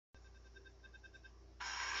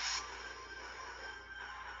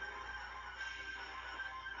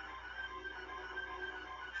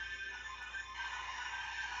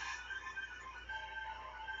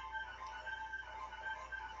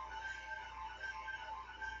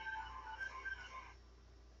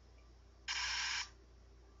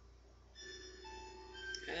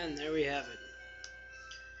And there we have it.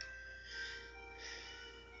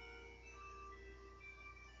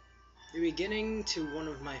 The beginning to one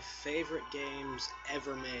of my favorite games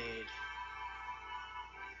ever made.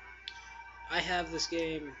 I have this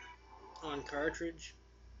game on cartridge.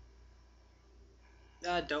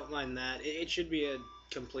 Don't mind that. It should be a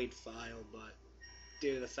complete file, but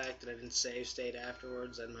due to the fact that I didn't save state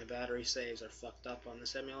afterwards and my battery saves are fucked up on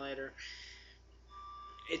this emulator,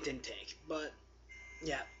 it didn't take. But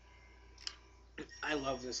yeah, I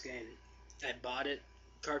love this game. I bought it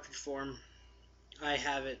cartridge form. I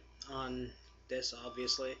have it on this,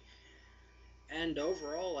 obviously, and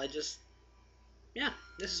overall, this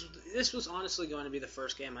was honestly going to be the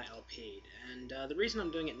first game I LP'd, and the reason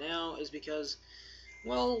I'm doing it now is because,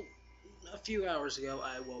 well, a few hours ago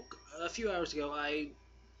I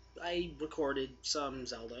recorded some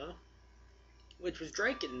Zelda, which was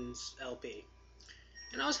Draken's LP.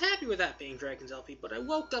 And I was happy with that being Draken's LP, but I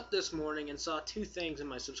woke up this morning and saw two things in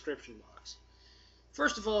my subscription box.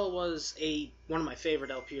 First of all was one of my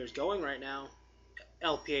favorite LPers going right now,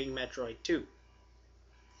 LPing Metroid 2.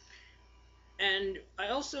 And I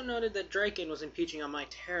also noted that Draken was impeaching on my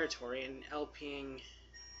territory and LPing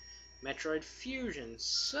Metroid Fusion.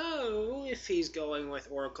 So, if he's going with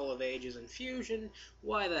Oracle of Ages and Fusion,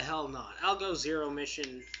 why the hell not? I'll go Zero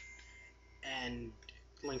Mission and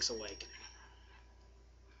Link's Awakening.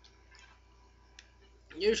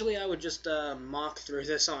 Usually I would just mock through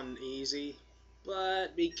this on easy,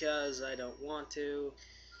 but because I don't want to,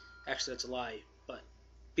 actually that's a lie, but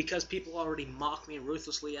because people already mock me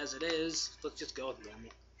ruthlessly as it is, let's just go with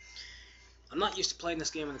normal. I'm not used to playing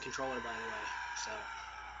this game with a controller, by the way, so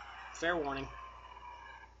fair warning.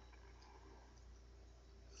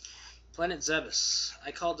 Planet Zebes.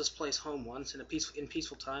 I called this place home once, in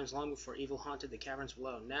peaceful times, long before evil haunted the caverns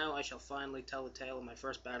below. Now I shall finally tell the tale of my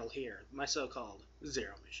first battle here, my so-called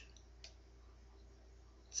Zero Mission.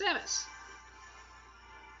 Zebes!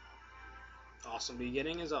 Awesome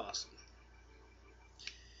beginning is awesome.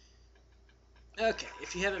 Okay,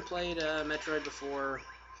 if you haven't played Metroid before,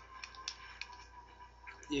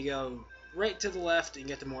 you go right to the left and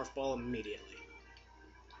get the Morph Ball immediately.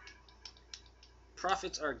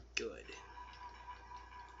 Profits are good.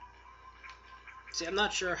 See, I'm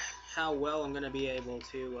not sure how well I'm going to be able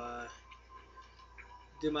to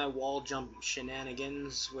do my wall jump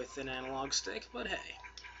shenanigans with an analog stick, but hey.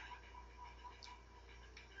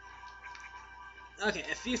 Okay,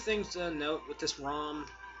 a few things to note with this ROM.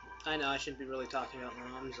 I know I shouldn't be really talking about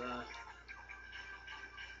ROMs.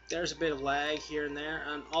 There's a bit of lag here and there.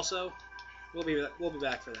 Also, we'll be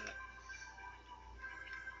back for that.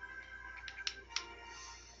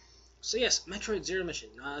 So yes, Metroid Zero Mission,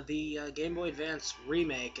 the Game Boy Advance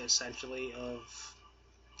remake, essentially, of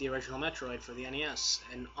the original Metroid for the NES.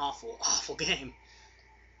 An awful, awful game.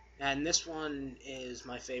 And this one is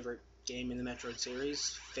my favorite game in the Metroid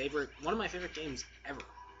series. One of my favorite games ever.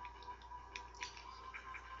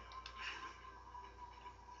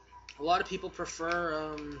 A lot of people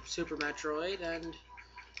prefer Super Metroid, and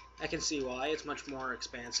I can see why. It's much more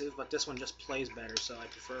expansive, but this one just plays better, so I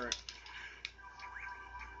prefer it.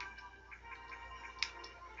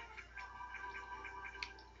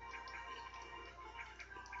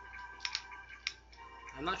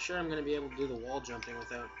 I'm not sure I'm going to be able to do the wall jumping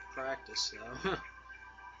without practice, though.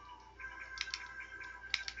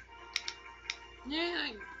 Yeah,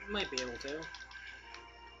 I might be able to.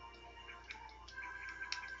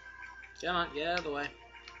 Come on, get out of the way.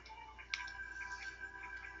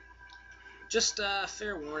 Just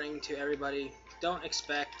fair warning to everybody, don't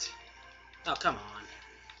expect... Oh, come on.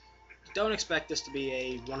 Don't expect this to be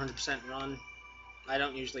a 100% run. I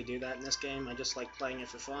don't usually do that in this game, I just like playing it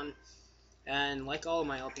for fun. And like all of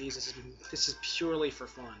my LPs, this is purely for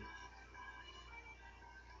fun.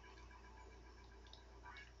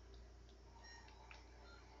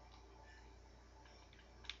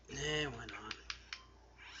 Why not?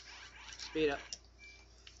 Speed up.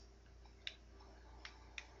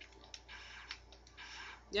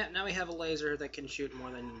 Yeah, now we have a laser that can shoot more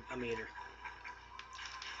than a meter.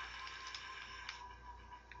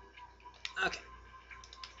 Okay.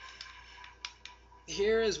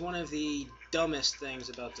 Here is one of the dumbest things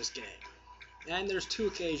about this game. And there's two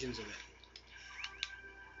occasions of it.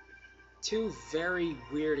 Two very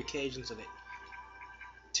weird occasions of it.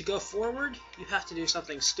 To go forward, you have to do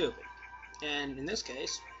something stupid. And in this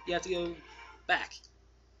case, you have to go back.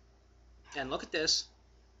 And look at this.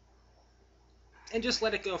 And just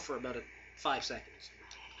let it go for about 5 seconds.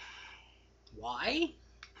 Why?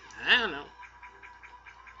 I don't know.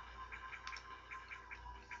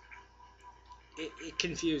 It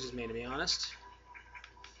confuses me, to be honest.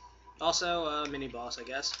 Also, mini boss, I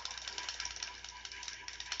guess.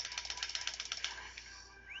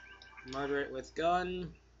 Murder it with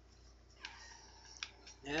gun.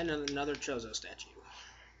 And another Chozo statue.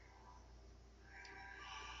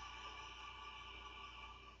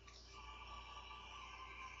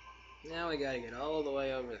 Now we gotta get all the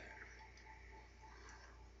way over there.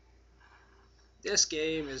 This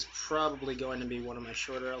game is probably going to be one of my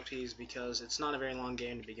shorter LPs because it's not a very long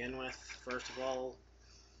game to begin with, first of all.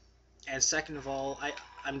 And second of all,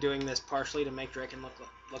 I'm doing this partially to make Draken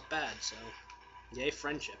look bad, so yay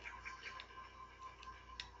friendship.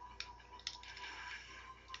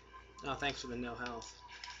 Oh, thanks for the no health.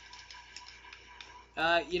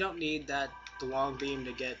 You don't need the long beam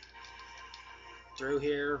to get through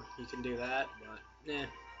here. You can do that, but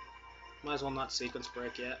might as well not sequence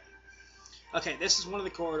break yet. Okay, this is one of the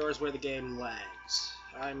corridors where the game lags.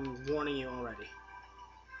 I'm warning you already.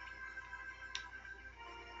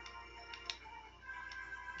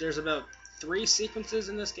 There's about 3 sequences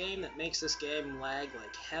in this game that makes this game lag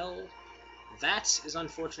like hell. That is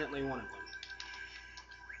unfortunately one of them.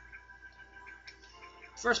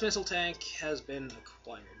 First missile tank has been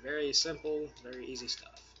acquired. Very simple, very easy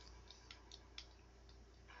stuff.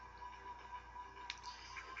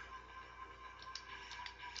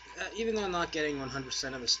 Even though I'm not getting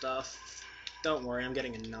 100% of the stuff, don't worry, I'm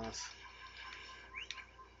getting enough.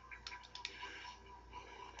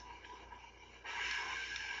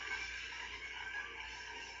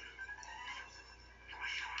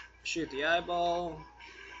 Shoot the eyeball.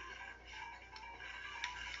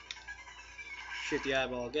 Shoot the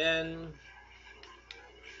eyeball again.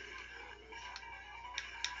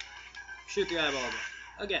 Shoot the eyeball again.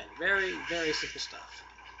 Again, very, very simple stuff.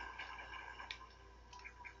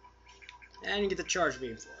 And you get the charge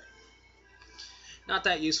beam for it. Not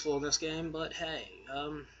that useful in this game, but hey,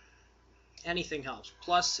 anything helps.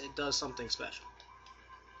 Plus, it does something special.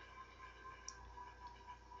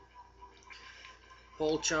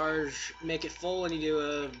 Full charge, make it full, and you do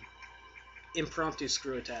a impromptu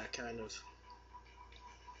screw attack, kind of.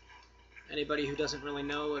 Anybody who doesn't really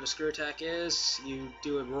know what a screw attack is, you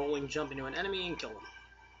do a rolling jump into an enemy and kill them.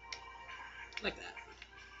 Like that.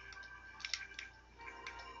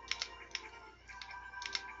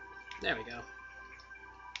 There we go.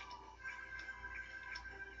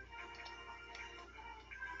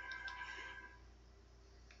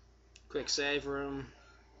 Quick save room.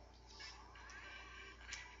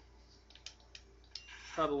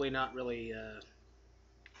 Probably not really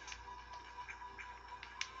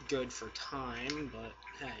good for time, but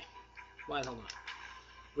hey, why the hell not?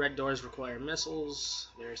 Red doors require missiles.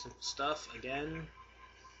 Very simple stuff. Again.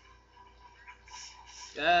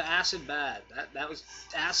 Acid bad. That was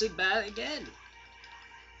acid bad again.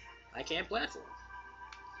 I can't platform.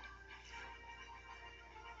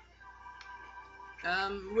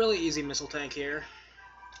 Really easy missile tank here.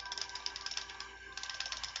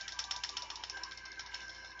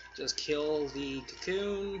 Just kill the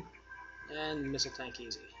cocoon and missile tank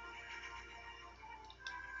easy.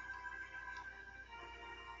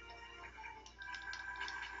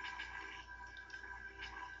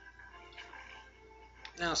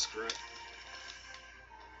 Now screw it.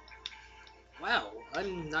 Wow,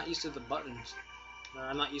 I'm not used to the buttons. Or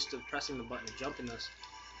I'm not used to pressing the button to jump in this.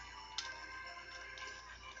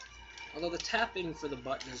 Although the tapping for the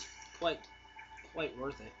button is quite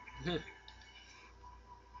worth it.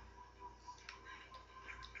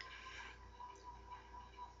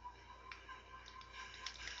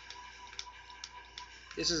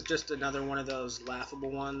 This is just another one of those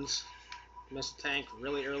laughable ones. Missile tank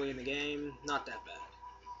really early in the game, not that bad.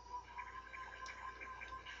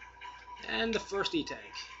 And the first E-tank.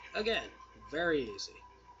 Again, very easy.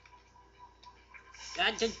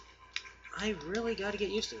 I really gotta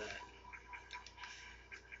get used to that.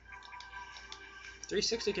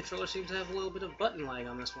 360 controller seems to have a little bit of button lag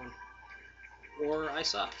on this one. Or I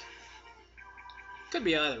suck. Could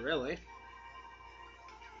be either, really.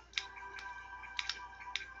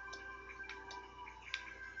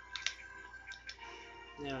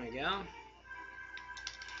 There we go.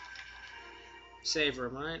 Save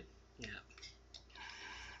room, right? Yeah.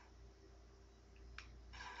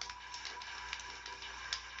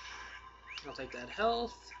 I'll take that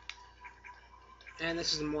health. And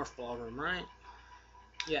this is the morph ball room, right?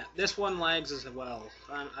 Yeah, this one lags as well.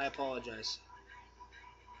 I apologize.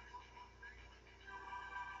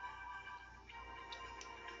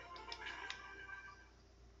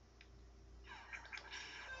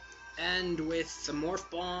 And with the morph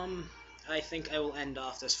bomb, I think I will end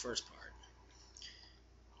off this first part.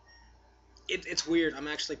 It's weird. I'm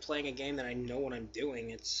actually playing a game that I know what I'm doing.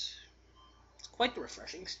 It's quite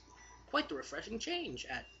refreshing. quite the refreshing change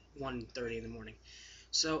at 1:30 in the morning.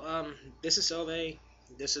 So, this is Sove.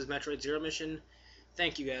 This is Metroid Zero Mission.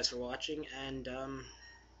 Thank you guys for watching, and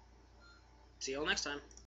see you all next time.